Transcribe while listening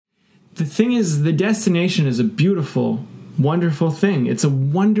the thing is, the destination is a beautiful, wonderful thing. It's a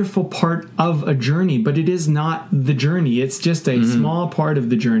wonderful part of a journey, but it is not the journey. It's just a small part of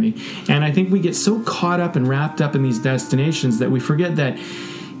the journey. And I think we get so caught up and wrapped up in these destinations that we forget that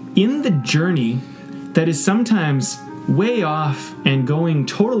in the journey that is sometimes way off and going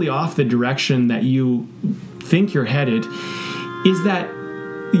totally off the direction that you think you're headed, is that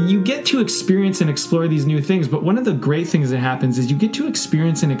you get to experience and explore these new things. But one of the great things that happens is you get to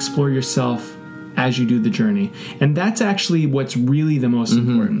experience and explore yourself as you do the journey. And that's actually what's really the most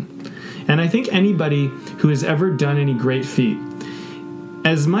important. And I think anybody who has ever done any great feat,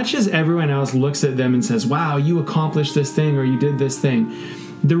 as much as everyone else looks at them and says, wow, you accomplished this thing or you did this thing,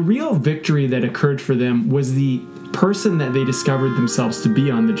 the real victory that occurred for them was the person that they discovered themselves to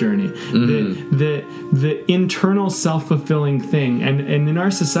be on the journey. The internal self-fulfilling thing. And in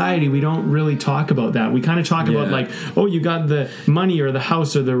our society, we don't really talk about that. We kind of talk about like, oh, you got the money or the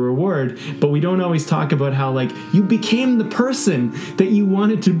house or the reward, but we don't always talk about how like you became the person that you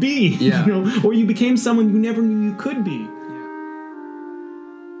wanted to be, you know, or you became someone you never knew you could be.